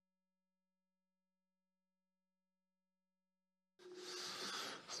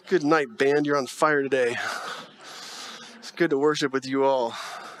Good night, band. You're on fire today. It's good to worship with you all.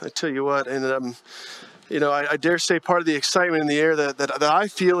 I tell you what, and I dare say part of the excitement in the air that I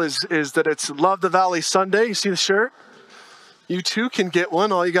feel is that it's Love the Valley Sunday. You see the shirt? You too can get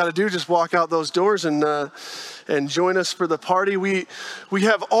one. All you got to do is just walk out those doors and join us for the party. We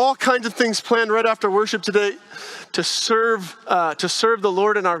have all kinds of things planned right after worship today to serve the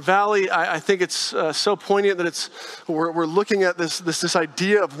Lord in our valley. I think it's so poignant that we're looking at this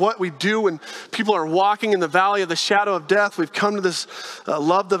idea of what we do when people are walking in the valley of the shadow of death. We've come to this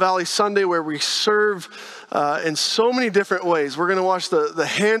Love the Valley Sunday where we serve in so many different ways. We're going to watch the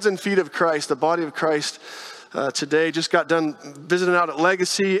hands and feet of Christ, the body of Christ. Today, just got done visiting out at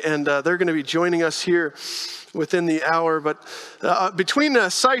Legacy, and they're going to be joining us here within the hour. But between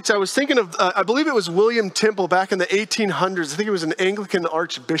sites, I was thinking of, I believe it was William Temple back in the 1800s. I think it was an Anglican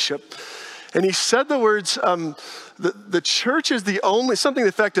archbishop. And he said the words, the church is the only, something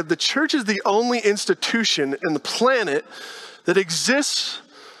effective, the church is the only institution in the planet that exists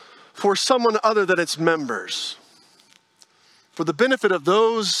for someone other than its members, for the benefit of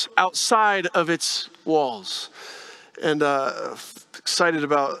those outside of its walls. And excited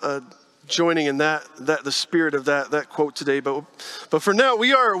about joining in the spirit of that quote today. But for now,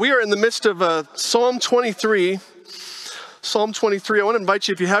 we are in the midst of Psalm 23. Psalm 23. I want to invite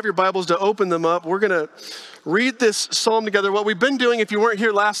you, if you have your Bibles, to open them up. We're going to read this psalm together. What we've been doing, if you weren't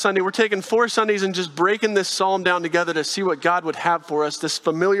here last Sunday, we're taking 4 Sundays and just breaking this psalm down together to see what God would have for us, this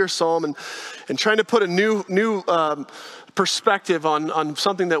familiar psalm, and trying to put a new perspective on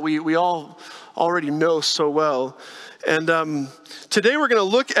something that we all already know so well. And today we're going to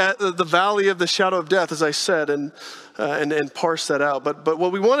look at the valley of the shadow of death, as I said, and parse that out. But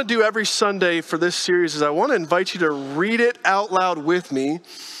what we want to do every Sunday for this series is I want to invite you to read it out loud with me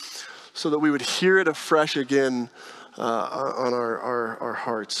so that we would hear it afresh again on our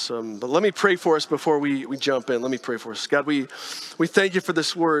hearts. But let me pray for us before we jump in. Let me pray for us. God, we thank you for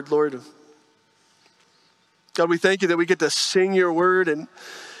this word, Lord. God, we thank you that we get to sing your word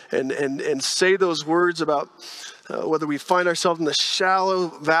and say those words about whether we find ourselves in the shallow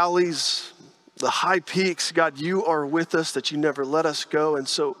valleys, the high peaks. God, you are with us, that you never let us go. And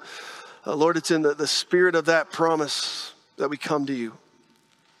so, Lord, it's in the spirit of that promise that we come to you.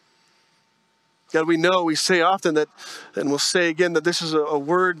 God, we say often that, and we'll say again, that this is a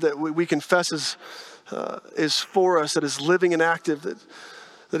word that we confess is for us, that is living and active,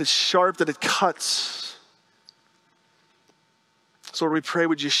 that is sharp, that it cuts. So Lord, we pray,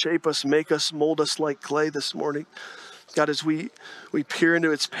 would you shape us, make us, mold us like clay this morning? God, as we peer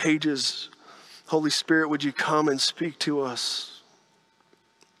into its pages, Holy Spirit, would you come and speak to us?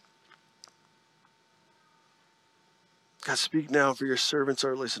 God, speak now, for your servants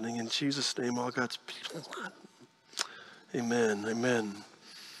are listening. In Jesus' name, all God's people. Amen, amen.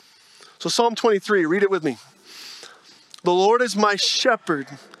 So Psalm 23, read it with me. The Lord is my shepherd,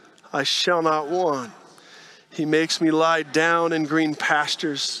 I shall not want. He makes me lie down in green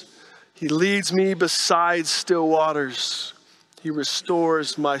pastures. He leads me beside still waters. He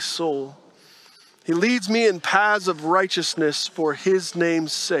restores my soul. He leads me in paths of righteousness for his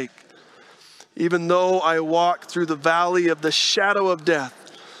name's sake. Even though I walk through the valley of the shadow of death,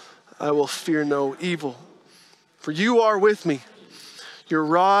 I will fear no evil. For you are with me. Your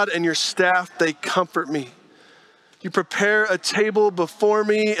rod and your staff, they comfort me. You prepare a table before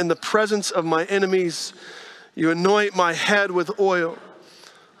me in the presence of my enemies. You anoint my head with oil.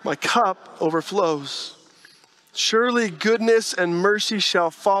 My cup overflows. Surely goodness and mercy shall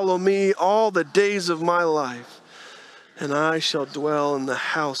follow me all the days of my life, and I shall dwell in the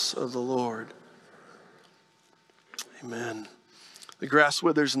house of the Lord. Amen. The grass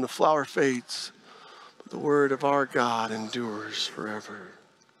withers and the flower fades, but the word of our God endures forever.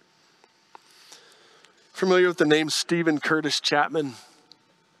 Familiar with the name Stephen Curtis Chapman?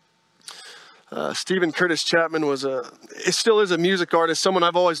 Stephen Curtis Chapman still is a music artist, someone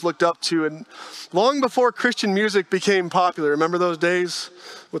I've always looked up to. And long before Christian music became popular, remember those days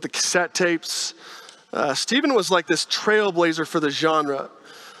with the cassette tapes? Stephen was like this trailblazer for the genre.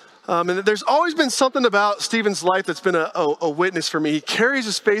 And there's always been something about Stephen's life that's been a witness for me. He carries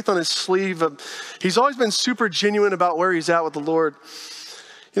his faith on his sleeve. He's always been super genuine about where he's at with the Lord.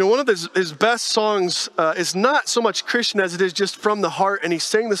 You know, one of his best songs is not so much Christian as it is just from the heart. And he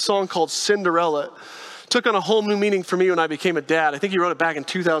sang this song called Cinderella. It took on a whole new meaning for me when I became a dad. I think he wrote it back in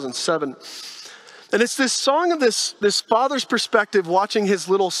 2007. And it's this song of this father's perspective watching his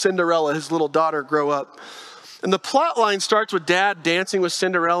little Cinderella, his little daughter, grow up. And the plot line starts with dad dancing with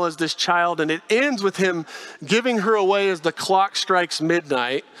Cinderella as this child, and it ends with him giving her away as the clock strikes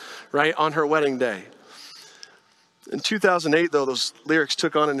midnight, right, on her wedding day. In 2008, though, those lyrics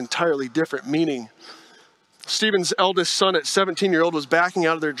took on an entirely different meaning. Stephen's eldest son at 17-year-old was backing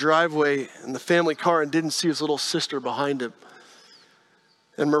out of their driveway in the family car and didn't see his little sister behind him.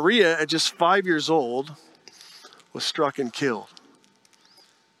 And Maria, at just 5 years old, was struck and killed.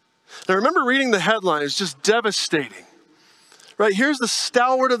 And I remember reading the headline. It's just devastating. Right, here's the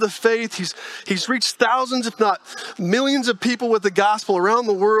stalwart of the faith. He's reached thousands, if not millions of people with the gospel around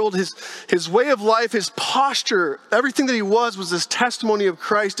the world. His way of life, his posture, everything that he was this testimony of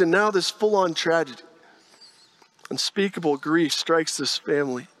Christ, and now this full-on tragedy. Unspeakable grief strikes this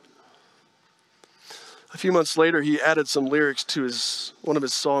family. A few months later, he added some lyrics to one of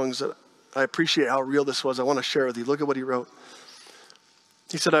his songs that I appreciate how real this was. I want to share with you. Look at what he wrote.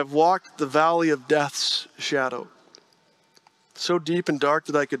 He said, "I've walked the valley of death's shadow, so deep and dark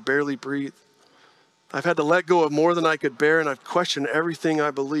that I could barely breathe. I've had to let go of more than I could bear, and I've questioned everything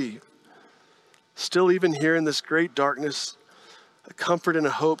I believe. Still, even here in this great darkness, a comfort and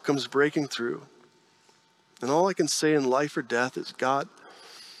a hope comes breaking through. And all I can say in life or death is, God,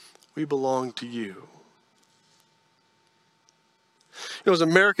 we belong to you." You know, as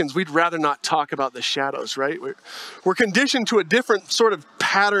Americans, we'd rather not talk about the shadows, right? We're conditioned to a different sort of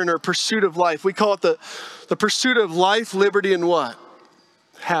pattern or pursuit of life. We call it the pursuit of life, liberty, and what?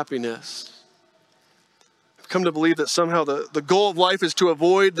 Happiness. I've come to believe that somehow the goal of life is to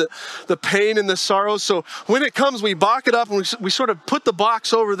avoid the pain and the sorrow. So when it comes, we balk it up and we sort of put the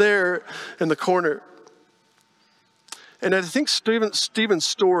box over there in the corner. And I think Stephen's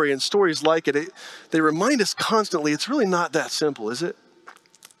story and stories like it, they remind us constantly it's really not that simple, is it?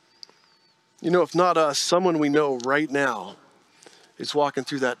 You know, if not us, someone we know right now is walking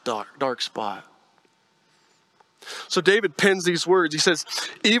through that dark spot. So David pens these words. He says,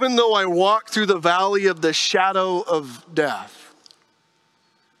 "Even though I walk through the valley of the shadow of death."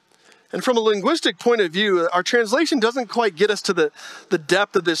 And from a linguistic point of view, our translation doesn't quite get us to the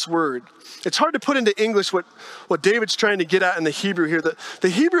depth of this word. It's hard to put into English what David's trying to get at in the Hebrew here. The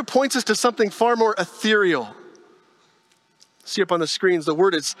Hebrew points us to something far more ethereal. See up on the screens, the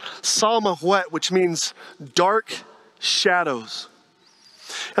word is salmahwet, which means dark shadows.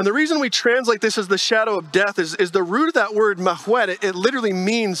 And the reason we translate this as the shadow of death is the root of that word mahwet. It literally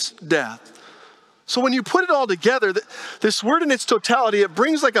means death. So when you put it all together, this word in its totality, it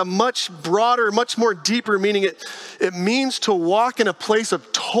brings like a much broader, much more deeper meaning. It means to walk in a place of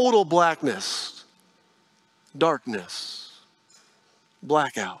total blackness, darkness,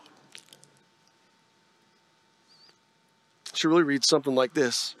 blackout. It should really read something like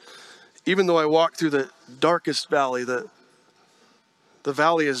this. "Even though I walk through the darkest valley, the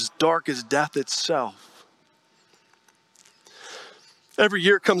valley is dark as death itself." Every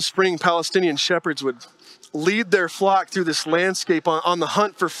year come spring, Palestinian shepherds would lead their flock through this landscape on the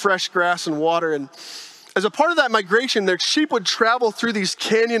hunt for fresh grass and water. And as a part of that migration, their sheep would travel through these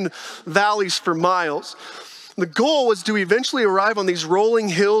canyon valleys for miles. The goal was to eventually arrive on these rolling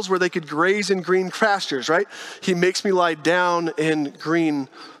hills where they could graze in green pastures, right? He makes me lie down in green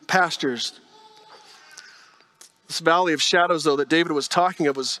pastures. This valley of shadows, though, that David was talking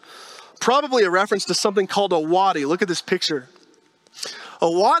of was probably a reference to something called a wadi. Look at this picture. A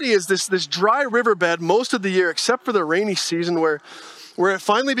wadi is this dry riverbed most of the year, except for the rainy season where it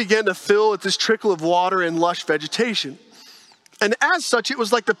finally began to fill with this trickle of water and lush vegetation. And as such, it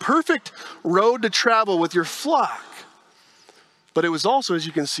was like the perfect road to travel with your flock. But it was also, as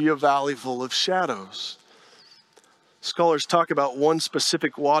you can see, a valley full of shadows. Scholars talk about one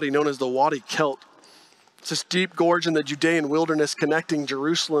specific wadi known as the Wadi Kelt. It's this deep gorge in the Judean wilderness connecting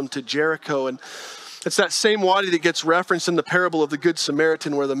Jerusalem to Jericho. And it's that same wadi that gets referenced in the parable of the Good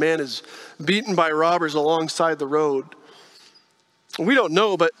Samaritan, where the man is beaten by robbers alongside the road. We don't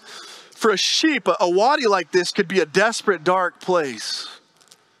know, but for a sheep, a wadi like this could be a desperate, dark place.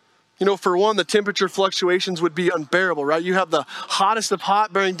 You know, for one, the temperature fluctuations would be unbearable, right? You have the hottest of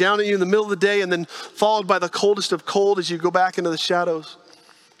hot bearing down at you in the middle of the day and then followed by the coldest of cold as you go back into the shadows.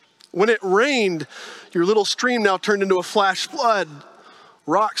 When it rained, your little stream now turned into a flash flood,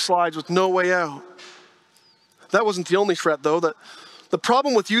 rock slides with no way out. That wasn't the only threat, though. The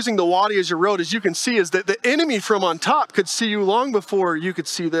problem with using the wadi as your road, as you can see, is that the enemy from on top could see you long before you could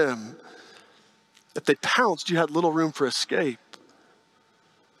see them. If they pounced, you had little room for escape.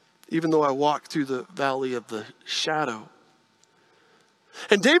 Even though I walked through the valley of the shadow.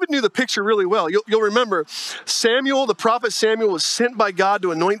 And David knew the picture really well. You'll remember Samuel, the prophet Samuel, was sent by God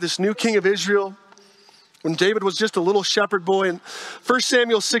to anoint this new king of Israel. When David was just a little shepherd boy. In 1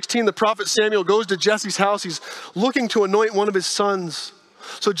 Samuel 16, the prophet Samuel goes to Jesse's house. He's looking to anoint one of his sons.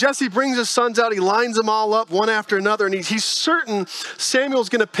 So Jesse brings his sons out. He lines them all up one after another. And he's certain Samuel's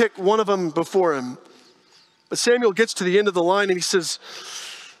going to pick one of them before him. But Samuel gets to the end of the line and he says,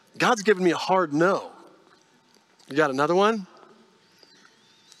 God's given me a hard no. You got another one?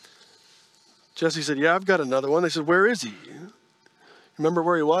 Jesse said, yeah, I've got another one. They said, where is he? Remember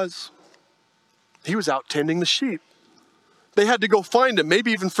where he was? He was out tending the sheep. They had to go find him,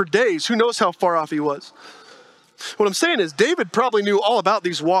 maybe even for days. Who knows how far off he was? What I'm saying is David probably knew all about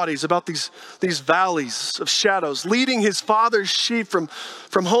these wadis, about these valleys of shadows, leading his father's sheep from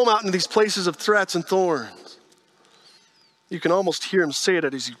home out into these places of threats and thorns. You can almost hear him say it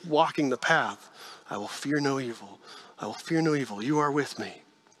as he's walking the path. I will fear no evil. I will fear no evil. You are with me.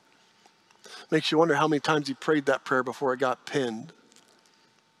 Makes you wonder how many times he prayed that prayer before it got pinned.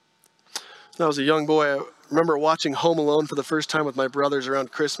 When I was a young boy, I remember watching Home Alone for the first time with my brothers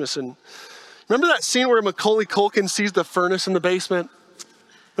around Christmas. And remember that scene where Macaulay Culkin sees the furnace in the basement?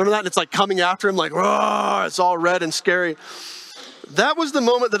 Remember that? And it's like coming after him like, roar, it's all red and scary. That was the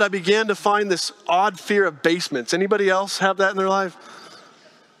moment that I began to find this odd fear of basements. Anybody else have that in their life?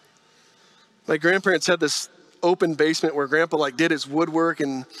 My grandparents had this open basement where Grandpa like did his woodwork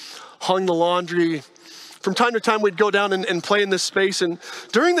and hung the laundry. From time to time, we'd go down and play in this space. And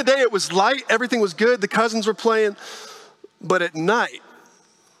during the day, it was light. Everything was good. The cousins were playing. But at night,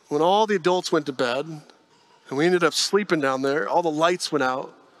 when all the adults went to bed, and we ended up sleeping down there, all the lights went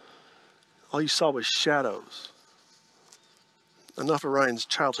out. All you saw was shadows. Enough of Ryan's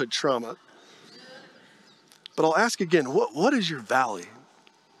childhood trauma. But I'll ask again, what is your valley?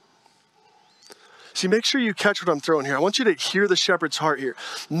 See, make sure you catch what I'm throwing here. I want you to hear the shepherd's heart here.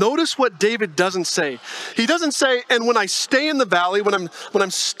 Notice what David doesn't say. He doesn't say, and when I stay in the valley, when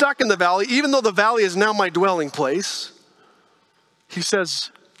I'm stuck in the valley, even though the valley is now my dwelling place, he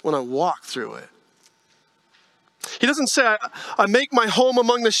says, when I walk through it. He doesn't say, I make my home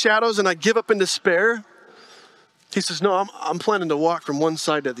among the shadows and I give up in despair. He says, no, I'm planning to walk from one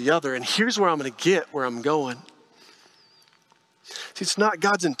side to the other, and here's where I'm going to get where I'm going. See, it's not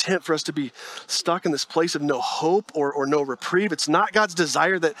God's intent for us to be stuck in this place of no hope or no reprieve. It's not God's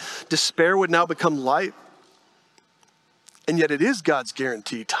desire that despair would now become light. And yet it is God's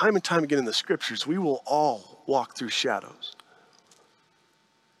guarantee, time and time again in the scriptures, we will all walk through shadows.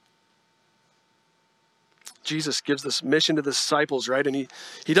 Jesus gives this mission to the disciples, right? And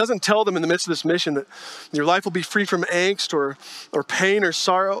he doesn't tell them in the midst of this mission that your life will be free from angst or pain or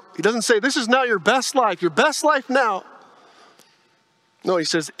sorrow. He doesn't say, this is now your best life now. No, he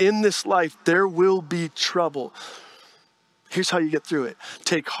says, in this life, there will be trouble. Here's how you get through it.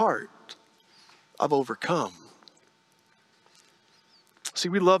 Take heart. I've overcome. See,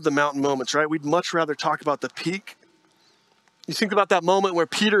 we love the mountain moments, right? We'd much rather talk about the peak. You think about that moment where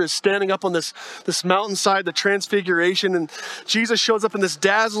Peter is standing up on this mountainside, the transfiguration, and Jesus shows up in this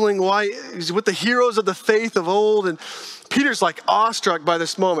dazzling white. He's with the heroes of the faith of old, and Peter's like awestruck by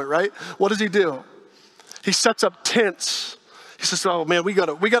this moment, right? What does he do? He sets up tents. He says, oh man, we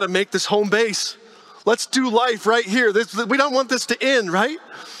gotta make this home base. Let's do life right here. We don't want this to end, right?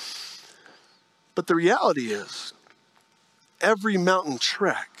 But the reality is, every mountain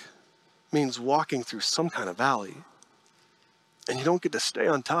trek means walking through some kind of valley. And you don't get to stay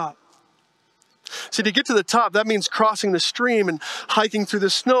on top. See, to get to the top, that means crossing the stream and hiking through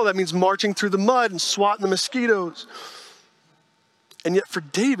the snow. That means marching through the mud and swatting the mosquitoes. And yet for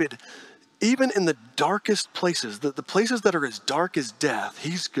David, even in the darkest places, the places that are as dark as death,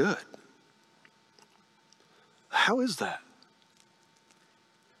 he's good. How is that?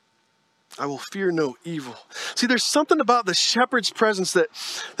 I will fear no evil. See, there's something about the shepherd's presence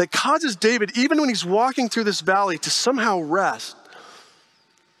that causes David, even when he's walking through this valley, to somehow rest.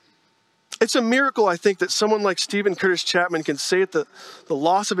 It's a miracle, I think, that someone like Stephen Curtis Chapman can say at the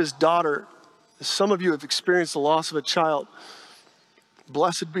loss of his daughter, as some of you have experienced the loss of a child,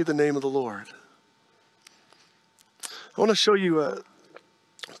 blessed be the name of the Lord. I want to show you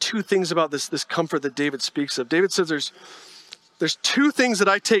two things about this comfort that David speaks of. David says there's two things that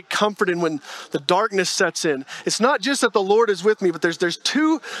I take comfort in when the darkness sets in. It's not just that the Lord is with me, but there's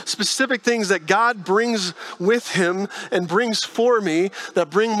two specific things that God brings with him and brings for me that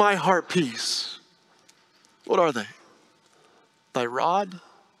bring my heart peace. What are they? Thy rod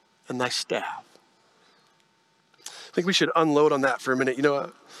and thy staff. I think we should unload on that for a minute.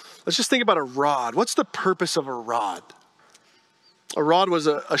 Let's just think about a rod. What's the purpose of a rod? A rod was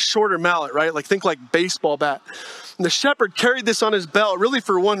a shorter mallet, right? Think like baseball bat. And the shepherd carried this on his belt really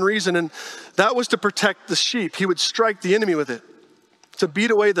for one reason, and that was to protect the sheep. He would strike the enemy with it. To beat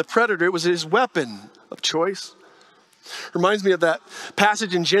away the predator, it was his weapon of choice. Reminds me of that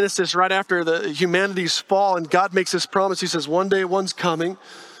passage in Genesis right after the humanity's fall, and God makes this promise. He says, one day one's coming,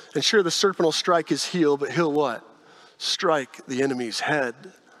 and sure, the serpent will strike his heel, but he'll what? Strike the enemy's head.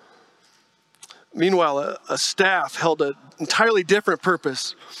 Meanwhile, a staff held an entirely different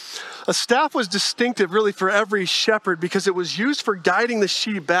purpose. A staff was distinctive really for every shepherd because it was used for guiding the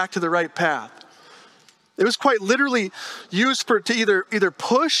sheep back to the right path. It was quite literally used to either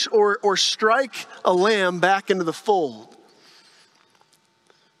push or strike a lamb back into the fold.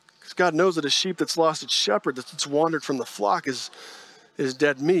 Because God knows that a sheep that's lost its shepherd, that's wandered from the flock, is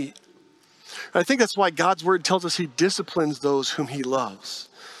dead meat. And I think that's why God's word tells us he disciplines those whom he loves.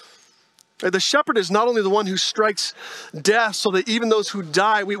 The shepherd is not only the one who strikes death so that even those who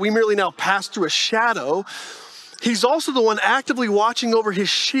die, we merely now pass through a shadow. He's also the one actively watching over his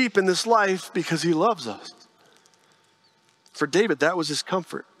sheep in this life because he loves us. For David, that was his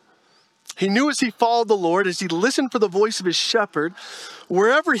comfort. He knew as he followed the Lord, as he listened for the voice of his shepherd,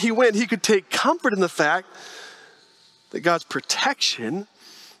 wherever he went, he could take comfort in the fact that God's protection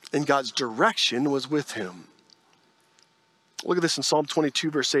and God's direction was with him. Look at this in Psalm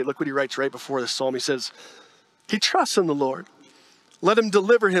 22, verse 8. Look what he writes right before this psalm. He says, he trusts in the Lord. Let him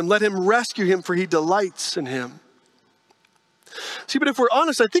deliver him. Let him rescue him, for he delights in him. See, but if we're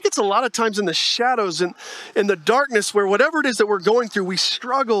honest, I think it's a lot of times in the shadows and in the darkness where whatever it is that we're going through, we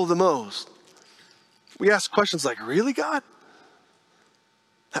struggle the most. We ask questions like, really, God?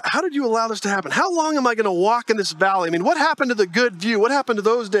 How did you allow this to happen? How long am I going to walk in this valley? I mean, what happened to the good view? What happened to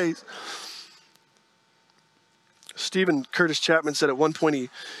those days? Stephen Curtis Chapman said at one point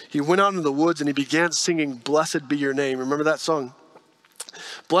he went out into the woods and he began singing, "Blessed be your name." Remember that song?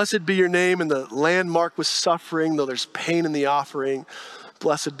 Blessed be your name, and the landmark was suffering, though there's pain in the offering.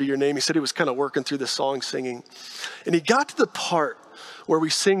 Blessed be your name. He said he was kind of working through the song singing. And he got to the part where we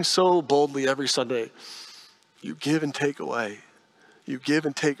sing so boldly every Sunday, you give and take away. You give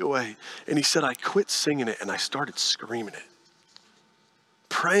and take away. And he said, I quit singing it and I started screaming it,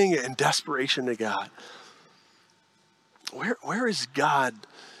 praying it in desperation to God. Where is God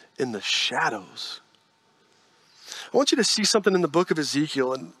in the shadows? I want you to see something in the book of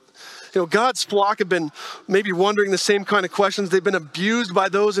Ezekiel. And God's flock have been maybe wondering the same kind of questions. They've been abused by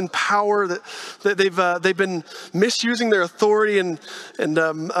those in power. That they've been misusing their authority, and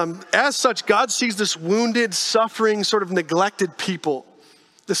as such, God sees this wounded, suffering, sort of neglected people.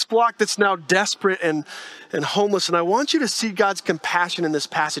 This flock that's now desperate and homeless. And I want you to see God's compassion in this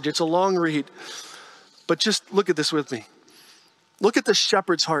passage. It's a long read, but just look at this with me. Look at the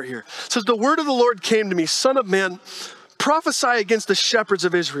shepherd's heart here. It says, the word of the Lord came to me, son of man, prophesy against the shepherds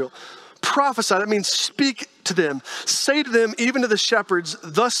of Israel. Prophesy, that means speak to them. Say to them, even to the shepherds,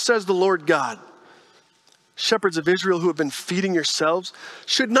 thus says the Lord God. Shepherds of Israel who have been feeding yourselves,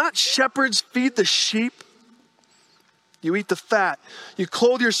 should not shepherds feed the sheep? You eat the fat, you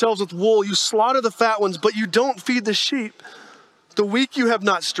clothe yourselves with wool, you slaughter the fat ones, but you don't feed the sheep. The weak you have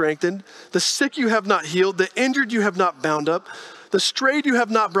not strengthened, the sick you have not healed, the injured you have not bound up, the strayed you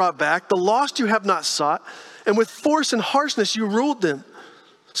have not brought back, the lost you have not sought, and with force and harshness you ruled them.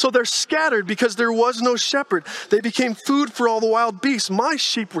 So they're scattered because there was no shepherd. They became food for all the wild beasts. My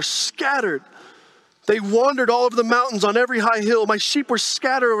sheep were scattered. They wandered all over the mountains on every high hill. My sheep were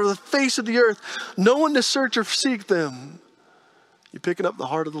scattered over the face of the earth. No one to search or seek them. You picking up the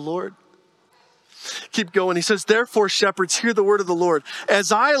heart of the Lord? Keep going. He says, therefore, shepherds, hear the word of the Lord.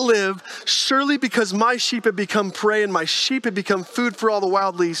 As I live, surely because my sheep have become prey and my sheep have become food for all the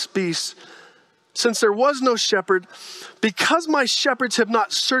wild beasts, since there was no shepherd, because my shepherds have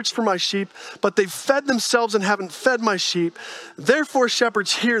not searched for my sheep, but they've fed themselves and haven't fed my sheep, therefore,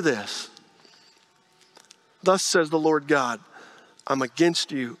 shepherds, hear this. Thus says the Lord God, I'm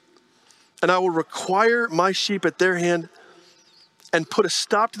against you, and I will require my sheep at their hand and put a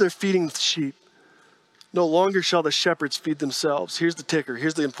stop to their feeding the sheep. No longer shall the shepherds feed themselves. Here's the ticker.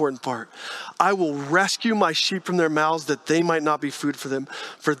 Here's the important part. I will rescue my sheep from their mouths that they might not be food for them.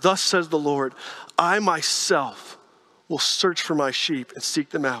 For thus says the Lord, I myself will search for my sheep and seek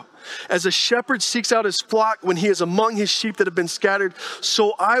them out. As a shepherd seeks out his flock when he is among his sheep that have been scattered,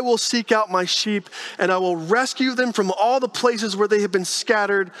 so I will seek out my sheep and I will rescue them from all the places where they have been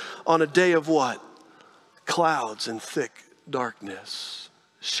scattered on a day of what? Clouds and thick darkness,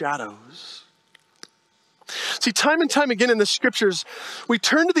 shadows. See, time and time again in the scriptures, we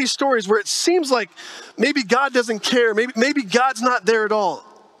turn to these stories where it seems like maybe God doesn't care. Maybe God's not there at all.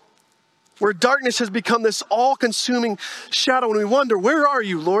 Where darkness has become this all-consuming shadow and we wonder, where are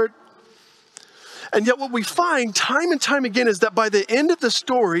you, Lord? And yet what we find time and time again is that by the end of the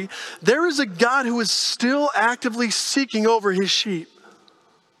story, there is a God who is still actively seeking over his sheep.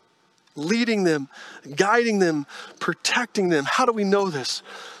 Leading them, guiding them, protecting them. How do we know this?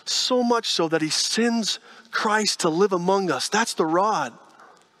 So much so that he sends Christ to live among us. That's the rod.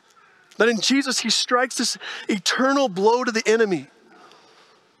 That in Jesus, he strikes this eternal blow to the enemy.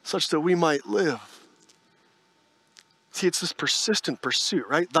 such that we might live. See, it's this persistent pursuit,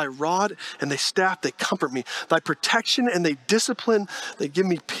 right? Thy rod and thy staff, they comfort me. Thy protection and thy discipline, they give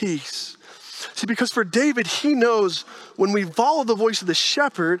me peace. See, because for David, he knows when we follow the voice of the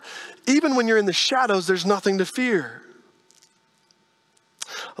shepherd, even when you're in the shadows, there's nothing to fear.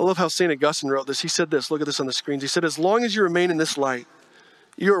 I love how St. Augustine wrote this. He said this, look at this on the screens. He said, as long as you remain in this light,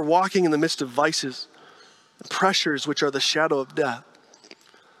 you are walking in the midst of vices and pressures which are the shadow of death.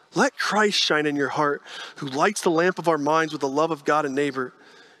 Let Christ shine in your heart, who lights the lamp of our minds with the love of God and neighbor,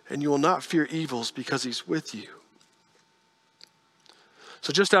 and you will not fear evils because he's with you.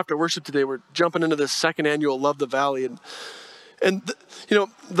 So just after worship today, we're jumping into this second annual Love the Valley.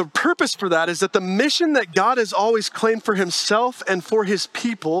 The purpose for that is that the mission that God has always claimed for himself and for his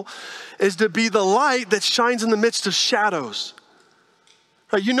people is to be the light that shines in the midst of shadows.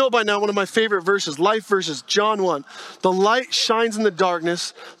 Right, you know by now one of my favorite verses, life verses, John 1. The light shines in the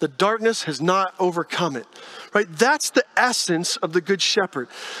darkness has not overcome it. Right? That's the essence of the Good Shepherd.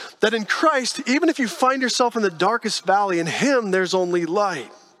 That in Christ, even if you find yourself in the darkest valley, in him there's only light.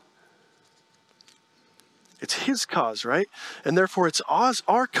 It's his cause, right? And therefore it's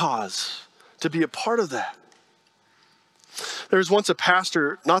our cause to be a part of that. There was once a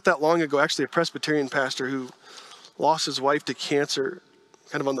pastor, not that long ago, actually a Presbyterian pastor who lost his wife to cancer,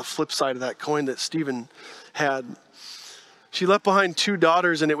 kind of on the flip side of that coin that Stephen had. She left behind 2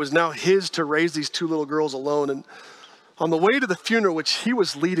 daughters, and it was now his to raise these 2 little girls alone. And on the way to the funeral, which he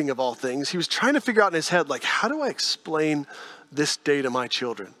was leading of all things, he was trying to figure out in his head, like, how do I explain this day to my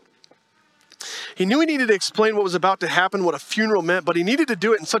children? He knew he needed to explain what was about to happen, what a funeral meant, but he needed to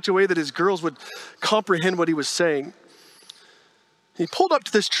do it in such a way that his girls would comprehend what he was saying. He pulled up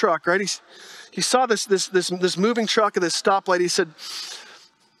to this truck, right? He saw this moving truck at this stoplight. He said,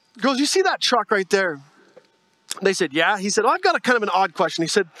 girls, you see that truck right there? They said, yeah. He said, I've got a kind of an odd question. He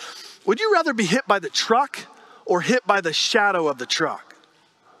said, would you rather be hit by the truck or hit by the shadow of the truck?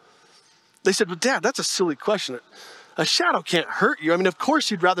 They said, well, Dad, that's a silly question. A shadow can't hurt you. I mean, of course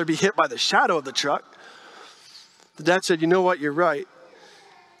you'd rather be hit by the shadow of the truck. The dad said, you know what? You're right.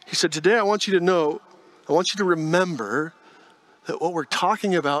 He said, today I want you to remember that what we're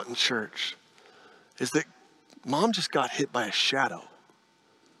talking about in church is that Mom just got hit by a shadow.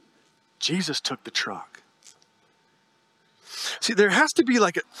 Jesus took the truck. See, there has to be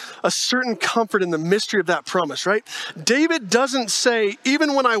like a certain comfort in the mystery of that promise, right? David doesn't say,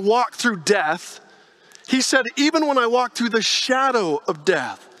 even when I walk through death, he said, even when I walk through the shadow of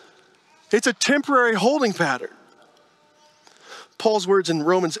death. It's a temporary holding pattern. Paul's words in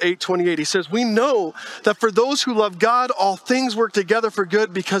Romans 8:28, he says, we know that for those who love God, all things work together for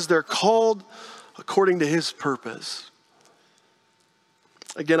good because they're called according to his purpose.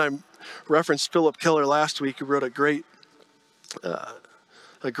 Again, I referenced Philip Keller last week, who wrote a great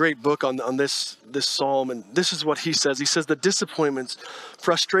book on this psalm, and this is what he says. He says, the disappointments,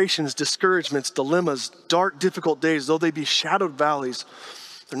 frustrations, discouragements, dilemmas, dark, difficult days, though they be shadowed valleys,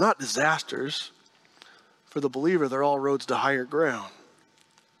 they're not disasters. For the believer, they're all roads to higher ground.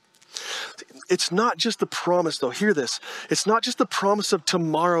 It's not just the promise, though. Hear this. It's not just the promise of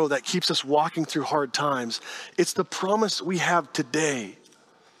tomorrow that keeps us walking through hard times. It's the promise we have today.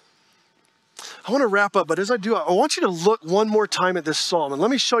 I want to wrap up, but as I do, I want you to look one more time at this psalm. And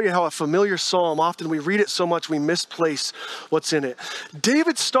let me show you how a familiar psalm, often we read it so much we misplace what's in it.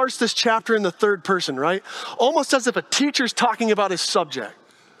 David starts this chapter in the third person, right? Almost as if a teacher's talking about his subject.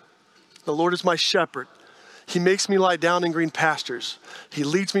 The Lord is my shepherd. He makes me lie down in green pastures. He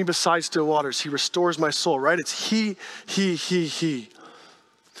leads me beside still waters. He restores my soul, right? It's he.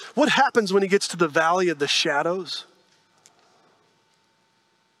 What happens when he gets to the valley of the shadows?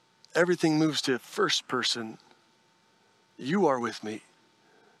 Everything moves to first person. You are with me.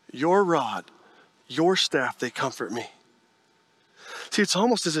 Your rod, your staff, they comfort me. See, it's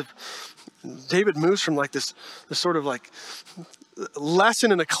almost as if David moves from like this sort of like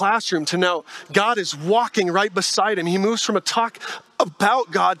lesson in a classroom to now God is walking right beside him. He moves from a talk about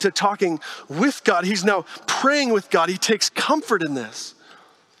God to talking with God. He's now praying with God. He takes comfort in this.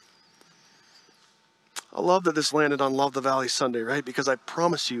 I love that this landed on Love the Valley Sunday, right? Because I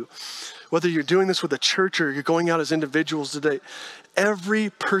promise you, whether you're doing this with a church or you're going out as individuals today,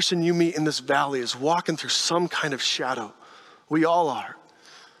 every person you meet in this valley is walking through some kind of shadow. We all are.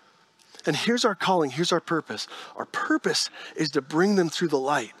 And here's our calling, here's our purpose. Our purpose is to bring them through the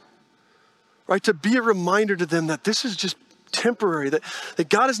light, right? To be a reminder to them that this is just temporary, that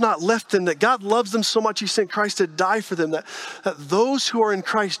God has not left them, that God loves them so much he sent Christ to die for them, that those who are in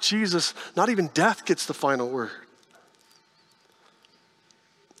Christ Jesus, not even death gets the final word.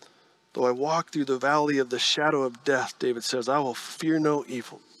 Though I walk through the valley of the shadow of death, David says, I will fear no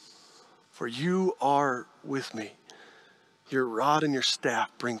evil, for you are with me. Your rod and your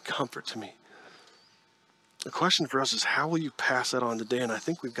staff bring comfort to me. The question for us is, how will you pass that on today? And I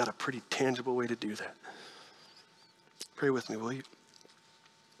think we've got a pretty tangible way to do that. Pray with me, will you?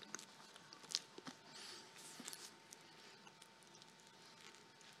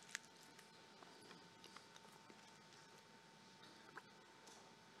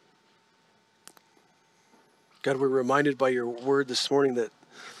 God, we're reminded by your word this morning that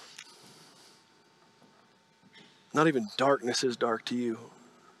not even darkness is dark to you.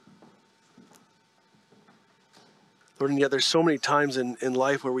 Lord, and yet there's so many times in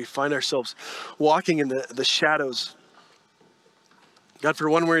life where we find ourselves walking in the shadows. God, for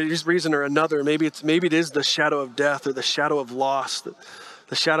one reason or another, maybe it is the shadow of death or the shadow of loss,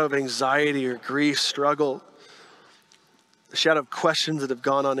 the shadow of anxiety or grief, struggle, the shadow of questions that have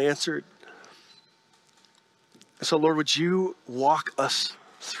gone unanswered. And so, Lord, would you walk us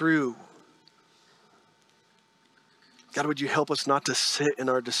through? God, would you help us not to sit in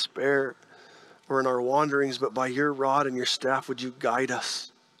our despair or in our wanderings, but by your rod and your staff, would you guide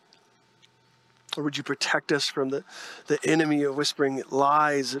us? Or would you protect us from the enemy of whispering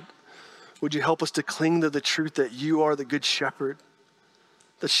lies? Would you help us to cling to the truth that you are the good shepherd?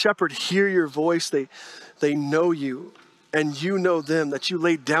 The shepherd hear your voice, they know you, and you know them, that you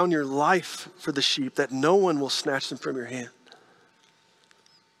laid down your life for the sheep, that no one will snatch them from your hand.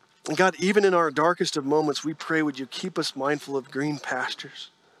 And God, even in our darkest of moments, we pray, would you keep us mindful of green pastures,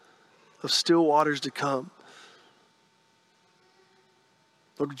 of still waters to come.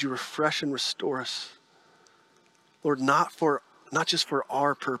 Lord, would you refresh and restore us? Lord, not just for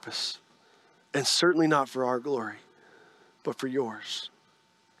our purpose, and certainly not for our glory, but for yours.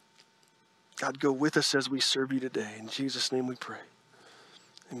 God, go with us as we serve you today. In Jesus' name we pray.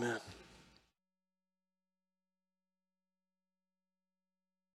 Amen.